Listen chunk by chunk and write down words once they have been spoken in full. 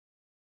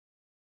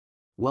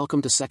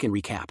Welcome to Second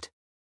Recapped.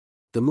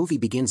 The movie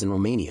begins in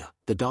Romania.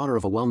 The daughter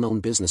of a well-known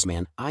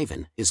businessman,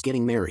 Ivan, is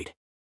getting married.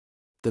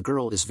 The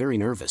girl is very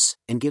nervous,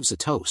 and gives a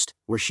toast,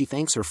 where she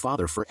thanks her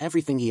father for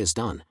everything he has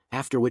done,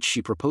 after which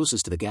she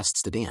proposes to the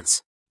guests to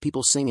dance.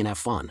 People sing and have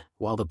fun,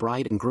 while the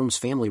bride and groom's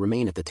family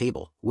remain at the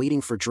table,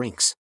 waiting for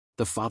drinks.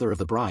 The father of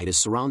the bride is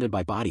surrounded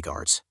by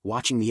bodyguards,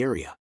 watching the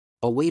area.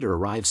 A waiter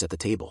arrives at the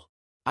table.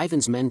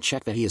 Ivan's men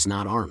check that he is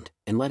not armed,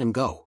 and let him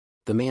go.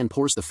 The man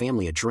pours the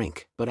family a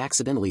drink, but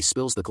accidentally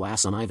spills the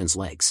glass on Ivan's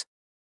legs.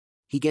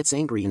 He gets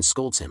angry and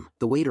scolds him.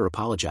 The waiter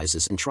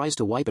apologizes and tries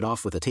to wipe it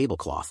off with a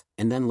tablecloth,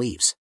 and then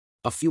leaves.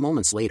 A few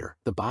moments later,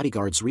 the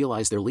bodyguards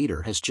realize their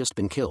leader has just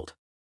been killed.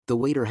 The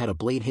waiter had a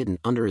blade hidden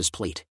under his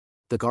plate.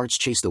 The guards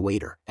chase the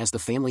waiter, as the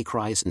family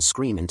cries and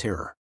scream in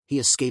terror. He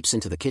escapes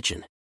into the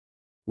kitchen.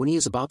 When he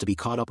is about to be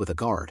caught up with a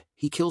guard,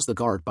 he kills the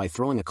guard by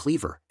throwing a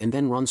cleaver, and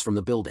then runs from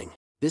the building.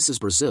 This is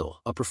Brazil,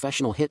 a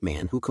professional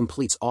hitman who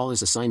completes all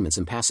his assignments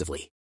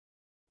impassively.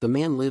 The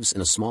man lives in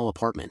a small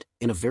apartment,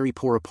 in a very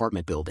poor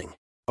apartment building.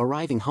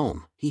 Arriving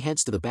home, he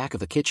heads to the back of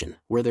the kitchen,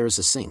 where there is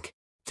a sink.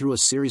 Through a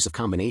series of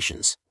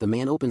combinations, the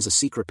man opens a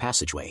secret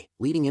passageway,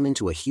 leading him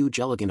into a huge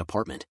elegant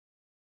apartment.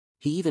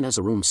 He even has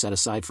a room set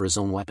aside for his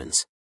own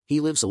weapons. He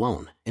lives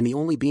alone, and the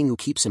only being who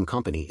keeps him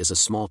company is a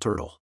small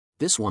turtle.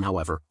 This one,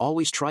 however,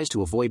 always tries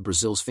to avoid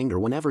Brazil's finger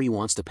whenever he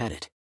wants to pet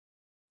it.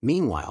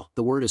 Meanwhile,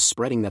 the word is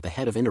spreading that the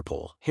head of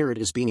Interpol, Herod,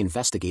 is being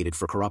investigated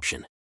for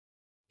corruption.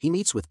 He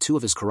meets with two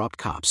of his corrupt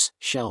cops,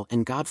 Shell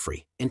and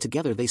Godfrey, and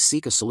together they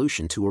seek a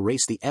solution to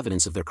erase the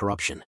evidence of their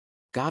corruption.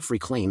 Godfrey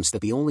claims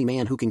that the only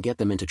man who can get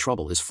them into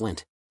trouble is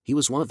Flint. He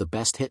was one of the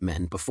best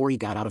hitmen before he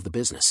got out of the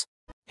business.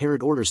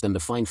 Herod orders them to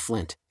find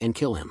Flint and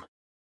kill him.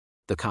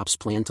 The cops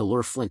plan to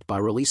lure Flint by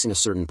releasing a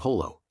certain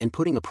polo and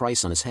putting a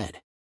price on his head.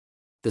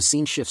 The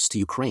scene shifts to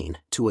Ukraine,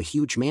 to a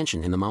huge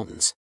mansion in the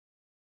mountains.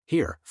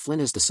 Here,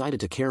 Flint has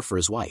decided to care for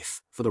his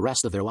wife, for the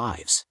rest of their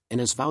lives, and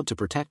has vowed to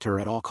protect her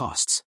at all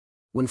costs.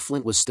 When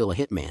Flint was still a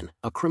hitman,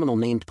 a criminal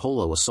named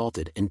Polo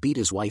assaulted and beat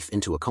his wife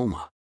into a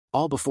coma.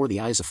 All before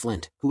the eyes of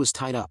Flint, who was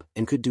tied up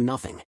and could do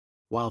nothing.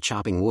 While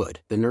chopping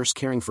wood, the nurse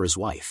caring for his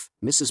wife,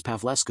 Mrs.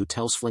 Pavlescu,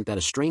 tells Flint that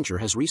a stranger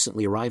has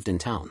recently arrived in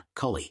town,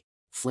 Cully.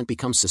 Flint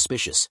becomes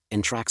suspicious,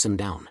 and tracks him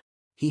down.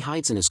 He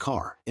hides in his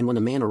car, and when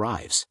the man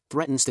arrives,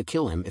 threatens to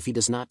kill him if he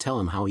does not tell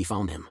him how he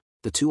found him.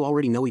 The two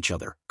already know each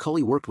other.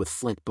 Cully worked with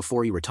Flint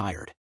before he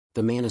retired.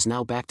 The man is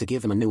now back to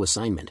give him a new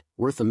assignment,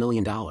 worth $1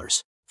 million.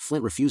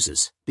 Flint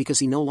refuses, because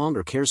he no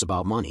longer cares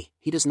about money.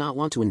 He does not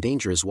want to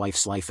endanger his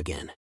wife's life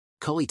again.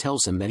 Cully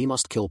tells him that he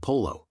must kill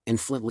Polo, and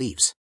Flint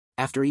leaves.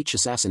 After each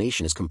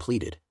assassination is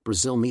completed,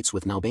 Brazil meets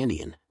with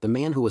Nalbandian, the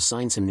man who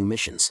assigns him new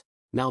missions.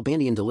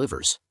 Nalbandian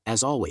delivers,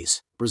 as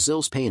always,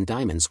 Brazil's pay in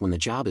diamonds when the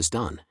job is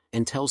done,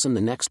 and tells him the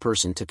next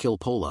person to kill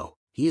Polo,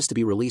 he is to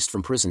be released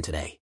from prison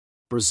today.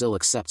 Brazil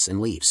accepts and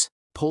leaves.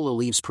 Polo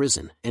leaves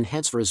prison and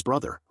heads for his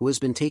brother, who has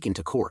been taken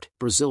to court.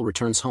 Brazil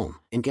returns home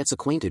and gets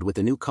acquainted with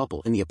the new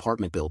couple in the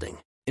apartment building.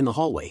 In the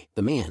hallway,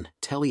 the man,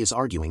 Telly, is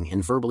arguing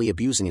and verbally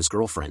abusing his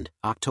girlfriend,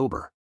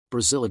 October.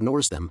 Brazil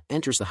ignores them,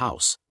 enters the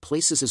house,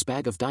 places his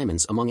bag of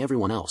diamonds among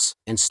everyone else,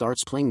 and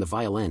starts playing the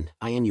violin.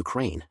 In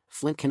Ukraine,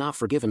 Flint cannot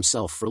forgive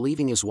himself for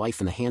leaving his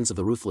wife in the hands of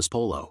the ruthless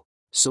Polo.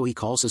 So he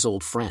calls his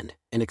old friend,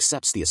 and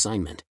accepts the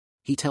assignment.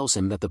 He tells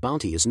him that the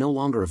bounty is no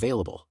longer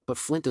available, but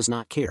Flint does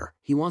not care.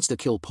 He wants to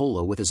kill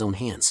Polo with his own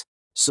hands.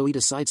 So he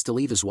decides to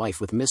leave his wife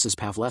with Mrs.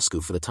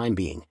 Pavlescu for the time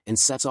being, and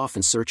sets off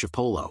in search of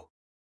Polo.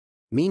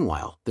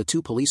 Meanwhile, the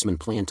two policemen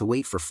plan to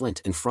wait for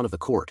Flint in front of the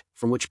court,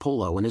 from which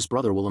Polo and his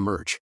brother will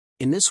emerge.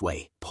 In this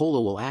way,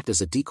 Polo will act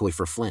as a decoy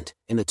for Flint,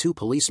 and the two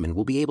policemen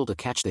will be able to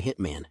catch the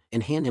hitman,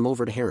 and hand him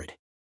over to Herod.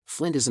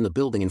 Flint is in the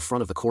building in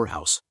front of the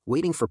courthouse,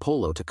 waiting for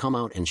Polo to come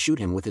out and shoot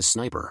him with his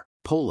sniper.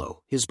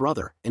 Polo, his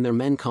brother, and their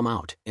men come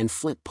out, and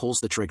Flint pulls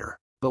the trigger.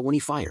 But when he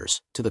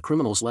fires, to the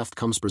criminal's left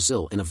comes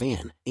Brazil in a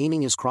van,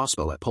 aiming his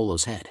crossbow at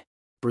Polo's head.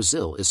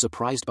 Brazil is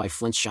surprised by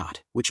Flint's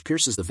shot, which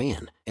pierces the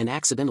van, and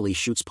accidentally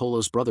shoots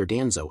Polo's brother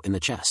Danzo in the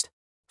chest.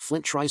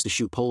 Flint tries to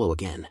shoot Polo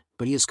again,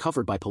 but he is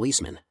covered by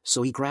policemen,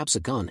 so he grabs a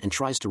gun and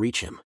tries to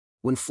reach him.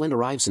 When Flint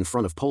arrives in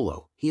front of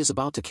Polo, he is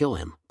about to kill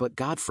him, but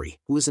Godfrey,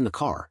 who is in the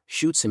car,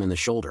 shoots him in the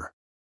shoulder.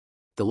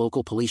 The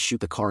local police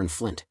shoot the car and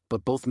Flint,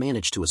 but both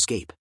manage to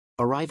escape.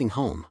 Arriving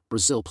home,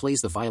 Brazil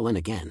plays the violin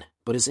again,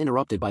 but is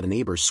interrupted by the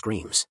neighbor's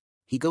screams.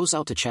 He goes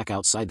out to check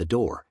outside the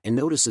door, and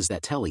notices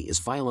that Telly is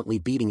violently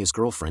beating his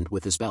girlfriend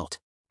with his belt.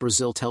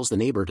 Brazil tells the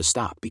neighbor to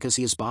stop because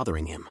he is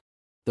bothering him.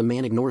 The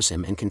man ignores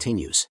him and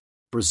continues.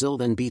 Brazil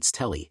then beats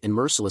Telly and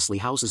mercilessly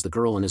houses the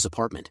girl in his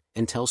apartment,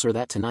 and tells her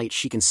that tonight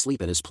she can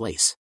sleep at his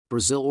place.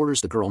 Brazil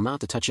orders the girl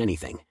not to touch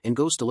anything, and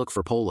goes to look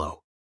for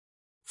Polo.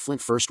 Flint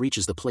first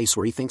reaches the place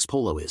where he thinks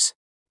Polo is.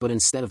 But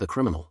instead of the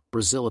criminal,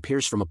 Brazil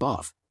appears from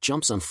above,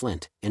 jumps on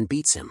Flint, and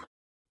beats him.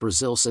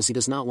 Brazil says he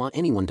does not want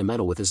anyone to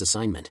meddle with his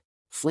assignment.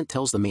 Flint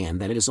tells the man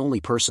that it is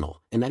only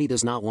personal, and that he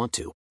does not want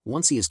to.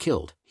 Once he is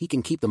killed, he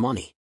can keep the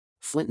money.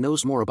 Flint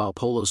knows more about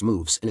Polo's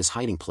moves and his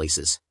hiding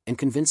places, and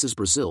convinces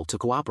Brazil to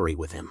cooperate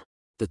with him.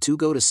 The two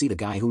go to see the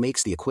guy who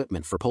makes the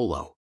equipment for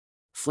Polo.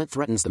 Flint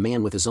threatens the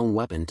man with his own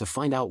weapon to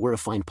find out where to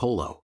find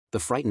Polo. The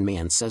frightened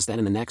man says that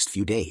in the next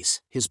few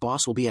days, his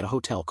boss will be at a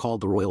hotel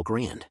called the Royal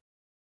Grand.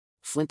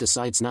 Flint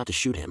decides not to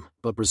shoot him,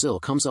 but Brazil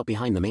comes up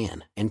behind the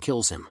man and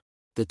kills him.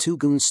 The two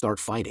goons start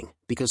fighting,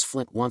 because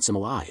Flint wants him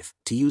alive,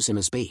 to use him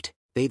as bait.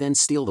 They then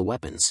steal the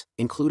weapons,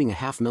 including a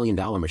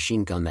 $500,000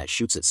 machine gun that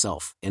shoots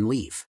itself, and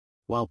leave.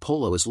 While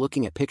Polo is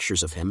looking at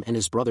pictures of him and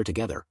his brother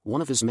together,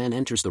 one of his men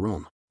enters the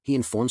room. He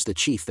informs the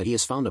chief that he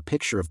has found a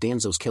picture of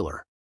Danzo's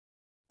killer.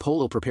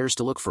 Polo prepares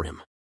to look for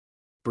him.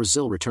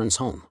 Brazil returns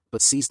home,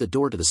 but sees the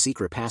door to the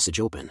secret passage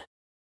open.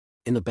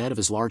 In the bed of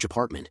his large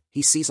apartment,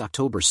 he sees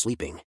October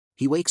sleeping.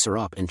 He wakes her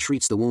up and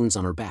treats the wounds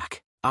on her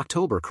back.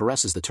 October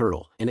caresses the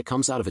turtle, and it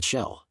comes out of its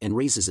shell and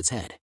raises its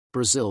head.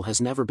 Brazil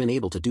has never been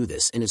able to do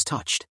this and is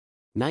touched.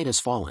 Night has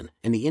fallen,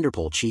 and the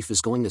Interpol chief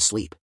is going to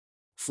sleep.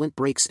 Flint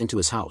breaks into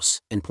his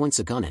house and points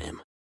a gun at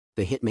him.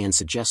 The hitman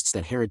suggests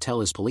that Herod tell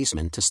his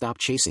policeman to stop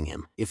chasing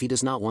him if he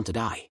does not want to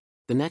die.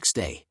 The next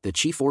day, the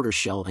chief orders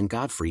Shell and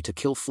Godfrey to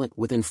kill Flint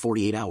within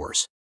 48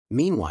 hours.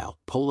 Meanwhile,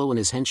 Polo and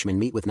his henchmen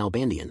meet with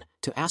Nalbandian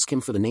to ask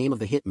him for the name of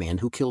the hitman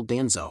who killed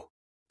Danzo.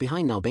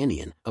 Behind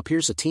Nalbandian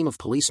appears a team of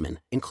policemen,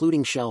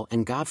 including Shell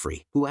and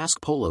Godfrey, who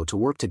ask Polo to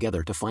work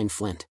together to find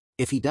Flint.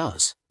 If he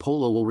does,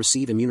 Polo will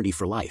receive immunity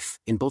for life,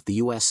 in both the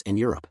US and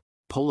Europe.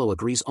 Polo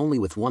agrees only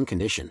with one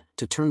condition,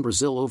 to turn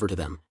Brazil over to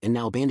them, and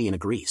Nalbandian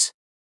agrees.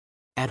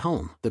 At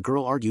home, the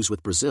girl argues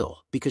with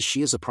Brazil, because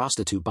she is a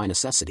prostitute by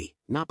necessity,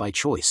 not by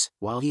choice,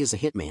 while he is a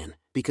hitman,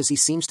 because he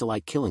seems to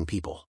like killing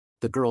people.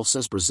 The girl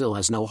says Brazil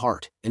has no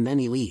heart, and then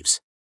he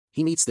leaves.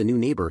 He meets the new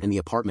neighbor in the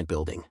apartment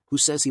building, who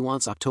says he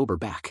wants October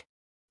back.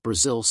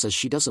 Brazil says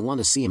she doesn't want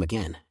to see him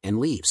again, and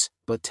leaves,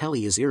 but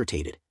Telly is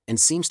irritated, and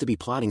seems to be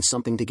plotting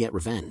something to get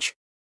revenge.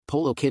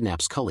 Polo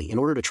kidnaps Cully in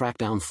order to track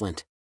down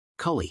Flint.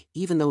 Cully,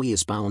 even though he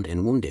is bound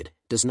and wounded,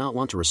 does not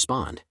want to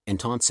respond, and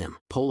taunts him.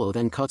 Polo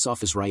then cuts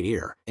off his right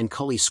ear, and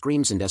Cully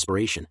screams in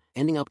desperation,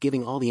 ending up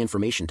giving all the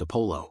information to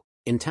Polo.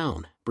 In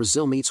town,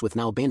 Brazil meets with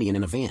Nalbandian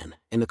in a van,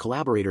 and the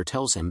collaborator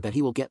tells him that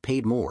he will get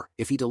paid more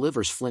if he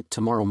delivers Flint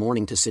tomorrow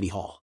morning to City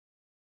Hall.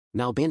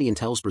 Nalbandian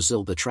tells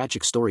Brazil the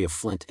tragic story of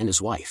Flint and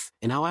his wife,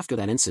 and how after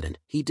that incident,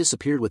 he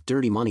disappeared with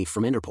dirty money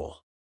from Interpol.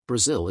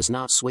 Brazil is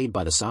not swayed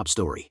by the sob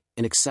story,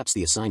 and accepts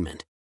the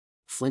assignment.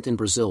 Flint and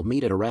Brazil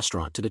meet at a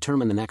restaurant to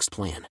determine the next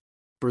plan.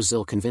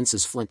 Brazil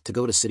convinces Flint to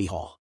go to City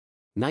Hall.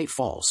 Night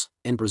falls,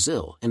 and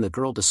Brazil and the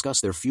girl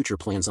discuss their future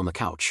plans on the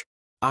couch.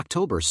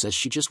 October says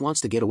she just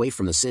wants to get away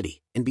from the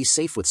city, and be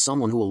safe with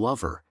someone who will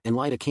love her, and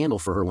light a candle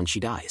for her when she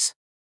dies.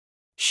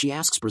 She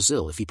asks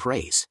Brazil if he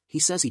prays. He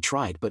says he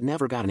tried but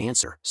never got an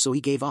answer, so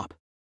he gave up.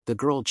 The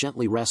girl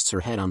gently rests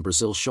her head on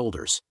Brazil's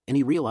shoulders, and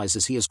he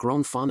realizes he has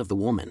grown fond of the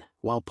woman.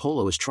 While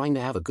Polo is trying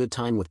to have a good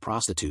time with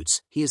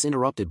prostitutes, he is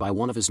interrupted by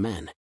one of his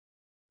men.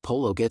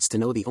 Polo gets to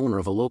know the owner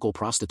of a local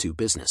prostitute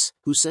business,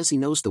 who says he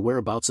knows the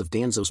whereabouts of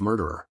Danzo's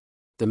murderer.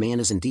 The man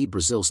is indeed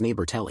Brazil's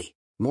neighbor Telly.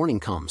 Morning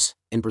comes,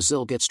 and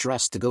Brazil gets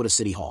dressed to go to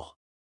City Hall.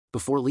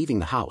 Before leaving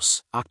the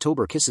house,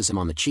 October kisses him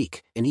on the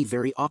cheek, and he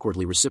very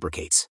awkwardly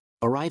reciprocates.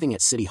 Arriving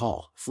at City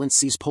Hall, Flint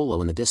sees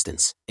Polo in the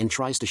distance, and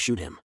tries to shoot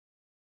him.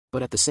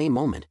 But at the same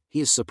moment,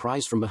 he is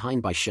surprised from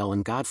behind by Shell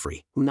and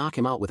Godfrey, who knock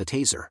him out with a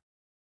taser.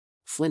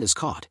 Flint is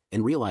caught,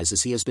 and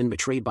realizes he has been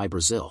betrayed by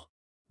Brazil.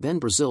 Then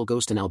Brazil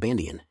goes to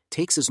Nalbandian,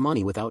 takes his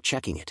money without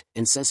checking it,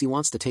 and says he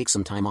wants to take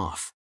some time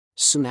off.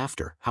 Soon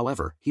after,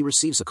 however, he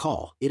receives a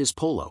call. It is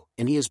Polo,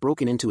 and he has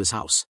broken into his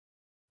house.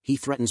 He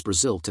threatens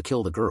Brazil to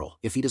kill the girl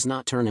if he does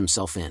not turn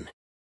himself in.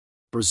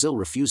 Brazil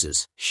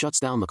refuses, shuts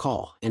down the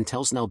call, and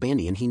tells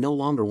Nalbandian he no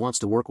longer wants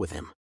to work with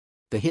him.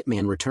 The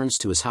hitman returns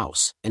to his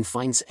house, and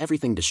finds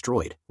everything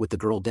destroyed, with the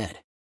girl dead.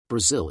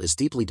 Brazil is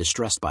deeply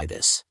distressed by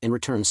this, and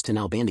returns to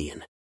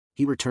Nalbandian.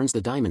 He returns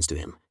the diamonds to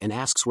him, and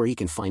asks where he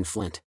can find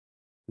Flint.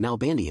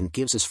 Nalbandian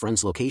gives his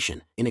friend's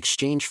location, in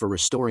exchange for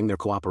restoring their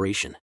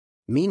cooperation.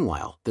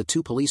 Meanwhile, the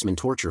two policemen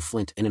torture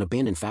Flint in an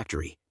abandoned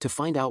factory, to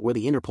find out where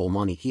the Interpol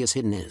money he has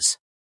hidden is.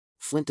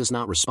 Flint does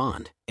not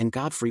respond, and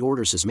Godfrey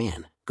orders his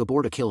man,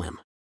 Gabor, to kill him.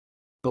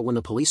 But when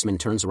the policeman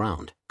turns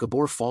around,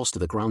 Gabor falls to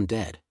the ground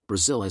dead.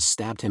 Brazil has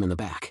stabbed him in the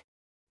back.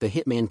 The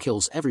hitman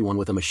kills everyone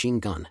with a machine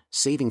gun,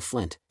 saving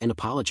Flint, and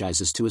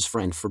apologizes to his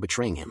friend for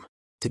betraying him.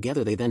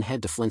 Together they then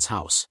head to Flint's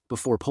house,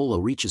 before Polo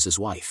reaches his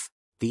wife.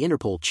 The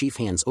Interpol chief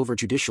hands over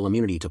judicial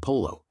immunity to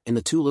Polo, and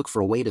the two look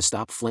for a way to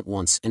stop Flint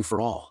once and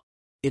for all.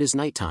 It is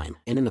nighttime,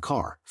 and in the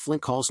car,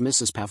 Flint calls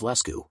Mrs.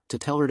 Pavlescu to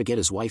tell her to get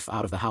his wife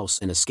out of the house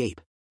and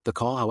escape. The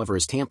call, however,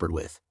 is tampered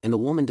with, and the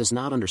woman does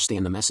not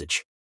understand the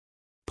message.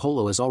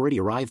 Polo has already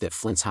arrived at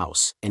Flint's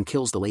house, and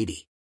kills the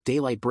lady.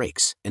 Daylight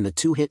breaks, and the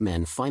two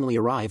hitmen finally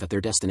arrive at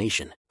their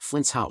destination.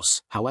 Flint's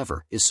house,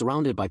 however, is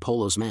surrounded by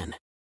Polo's men.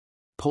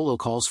 Polo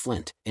calls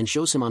Flint, and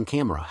shows him on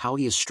camera how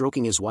he is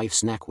stroking his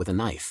wife's neck with a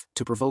knife,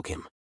 to provoke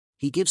him.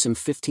 He gives him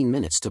 15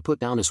 minutes to put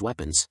down his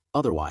weapons,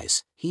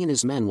 otherwise, he and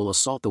his men will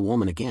assault the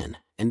woman again,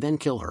 and then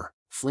kill her.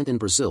 Flint and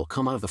Brazil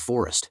come out of the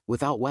forest,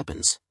 without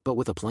weapons, but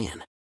with a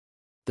plan.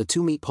 The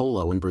two meet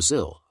Polo, and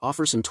Brazil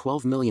offers him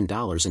 $12 million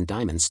in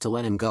diamonds to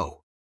let him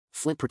go.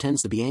 Flint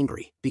pretends to be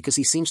angry, because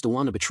he seems to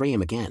want to betray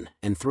him again,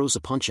 and throws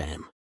a punch at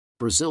him.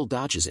 Brazil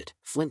dodges it.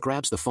 Flint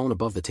grabs the phone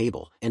above the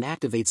table and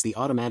activates the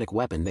automatic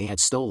weapon they had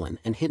stolen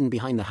and hidden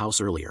behind the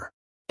house earlier.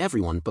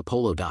 Everyone but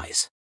Polo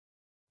dies.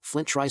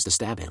 Flint tries to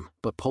stab him,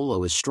 but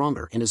Polo is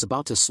stronger and is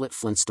about to slit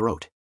Flint's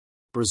throat.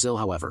 Brazil,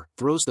 however,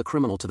 throws the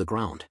criminal to the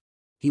ground.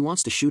 He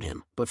wants to shoot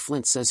him, but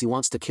Flint says he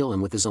wants to kill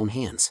him with his own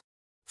hands.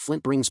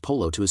 Flint brings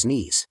Polo to his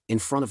knees, in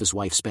front of his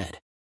wife's bed.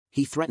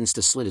 He threatens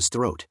to slit his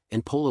throat,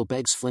 and Polo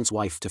begs Flint's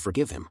wife to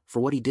forgive him for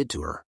what he did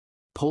to her.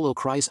 Polo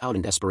cries out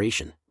in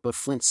desperation, but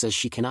Flint says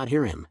she cannot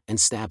hear him, and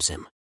stabs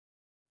him.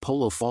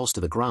 Polo falls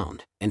to the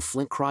ground, and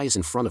Flint cries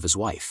in front of his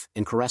wife,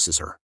 and caresses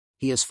her.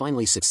 He has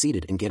finally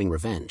succeeded in getting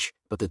revenge,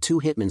 but the two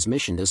hitmen's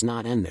mission does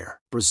not end there.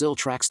 Brazil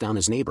tracks down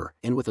his neighbor,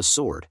 and with a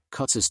sword,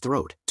 cuts his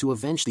throat, to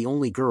avenge the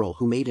only girl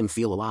who made him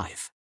feel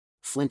alive.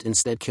 Flint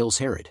instead kills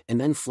Herod,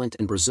 and then Flint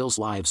and Brazil's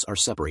lives are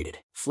separated.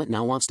 Flint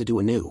now wants to do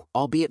a new,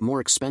 albeit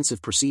more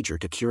expensive procedure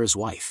to cure his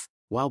wife.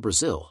 While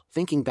Brazil,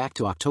 thinking back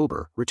to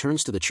October,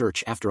 returns to the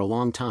church after a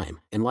long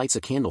time, and lights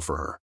a candle for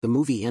her. The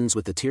movie ends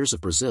with the tears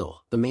of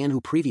Brazil, the man who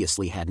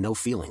previously had no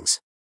feelings.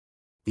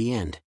 The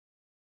end.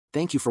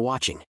 Thank you for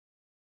watching.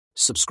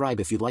 Subscribe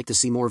if you'd like to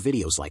see more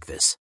videos like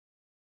this.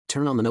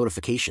 Turn on the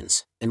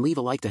notifications, and leave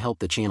a like to help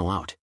the channel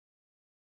out.